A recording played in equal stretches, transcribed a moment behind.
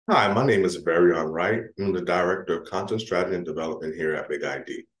Hi, my name is Varion Wright. I'm the Director of Content Strategy and Development here at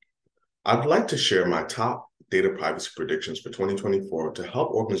BigID. I'd like to share my top data privacy predictions for 2024 to help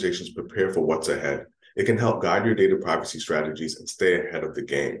organizations prepare for what's ahead. It can help guide your data privacy strategies and stay ahead of the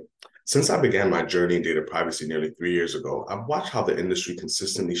game. Since I began my journey in data privacy nearly 3 years ago, I've watched how the industry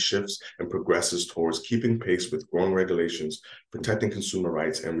consistently shifts and progresses towards keeping pace with growing regulations, protecting consumer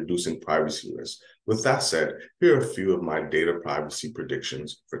rights, and reducing privacy risks. With that said, here are a few of my data privacy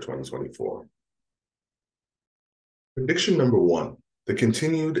predictions for 2024. Prediction number one, the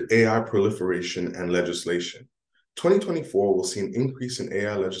continued AI proliferation and legislation. 2024 will see an increase in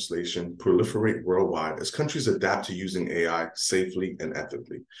AI legislation proliferate worldwide as countries adapt to using AI safely and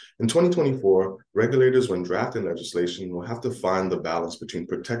ethically. In 2024, regulators, when drafting legislation, will have to find the balance between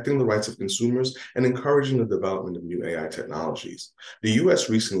protecting the rights of consumers and encouraging the development of new AI technologies. The US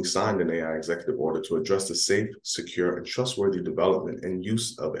recently signed an AI executive order to address the safe, secure, and trustworthy development and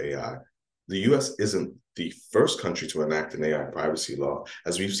use of AI. The US isn't the first country to enact an AI privacy law,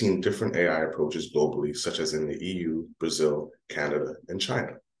 as we've seen different AI approaches globally, such as in the EU, Brazil, Canada, and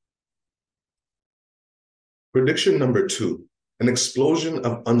China. Prediction number two, an explosion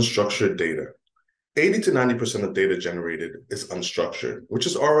of unstructured data. 80 to 90% of data generated is unstructured, which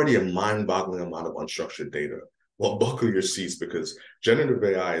is already a mind-boggling amount of unstructured data. Well, buckle your seats because generative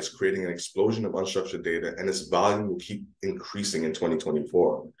AI is creating an explosion of unstructured data and its volume will keep increasing in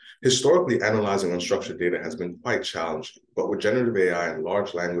 2024. Historically, analyzing unstructured data has been quite challenging, but with generative AI and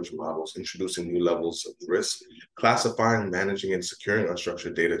large language models introducing new levels of risk, classifying, managing, and securing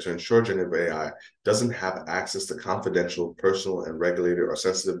unstructured data to ensure generative AI doesn't have access to confidential, personal, and regulated or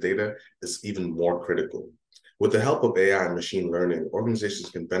sensitive data is even more critical. With the help of AI and machine learning,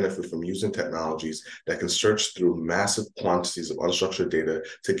 organizations can benefit from using technologies that can search through massive quantities of unstructured data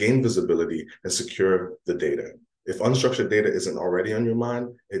to gain visibility and secure the data. If unstructured data isn't already on your mind,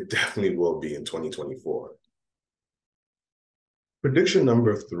 it definitely will be in 2024. Prediction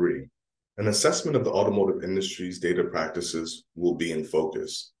number three, an assessment of the automotive industry's data practices will be in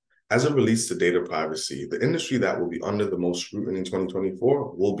focus. As it relates to data privacy, the industry that will be under the most scrutiny in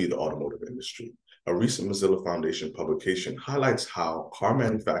 2024 will be the automotive industry. A recent Mozilla Foundation publication highlights how car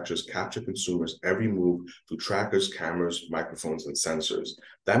manufacturers capture consumers' every move through trackers, cameras, microphones, and sensors.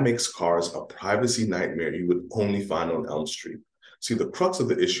 That makes cars a privacy nightmare you would only find on Elm Street. See, the crux of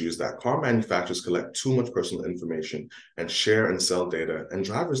the issue is that car manufacturers collect too much personal information and share and sell data, and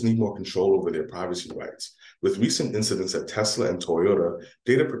drivers need more control over their privacy rights. With recent incidents at Tesla and Toyota,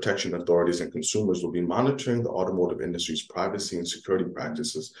 data protection authorities and consumers will be monitoring the automotive industry's privacy and security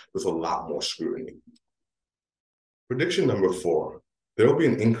practices with a lot more scrutiny. Prediction number four, there will be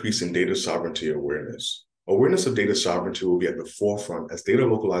an increase in data sovereignty awareness. Awareness of data sovereignty will be at the forefront as data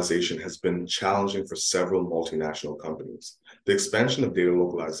localization has been challenging for several multinational companies. The expansion of data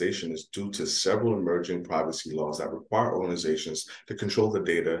localization is due to several emerging privacy laws that require organizations to control the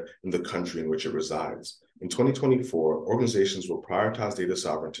data in the country in which it resides. In 2024, organizations will prioritize data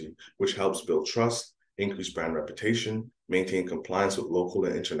sovereignty, which helps build trust, increase brand reputation, maintain compliance with local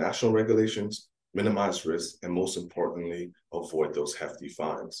and international regulations, minimize risk, and most importantly, avoid those hefty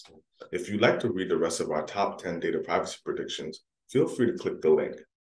fines. If you'd like to read the rest of our top 10 data privacy predictions, feel free to click the link.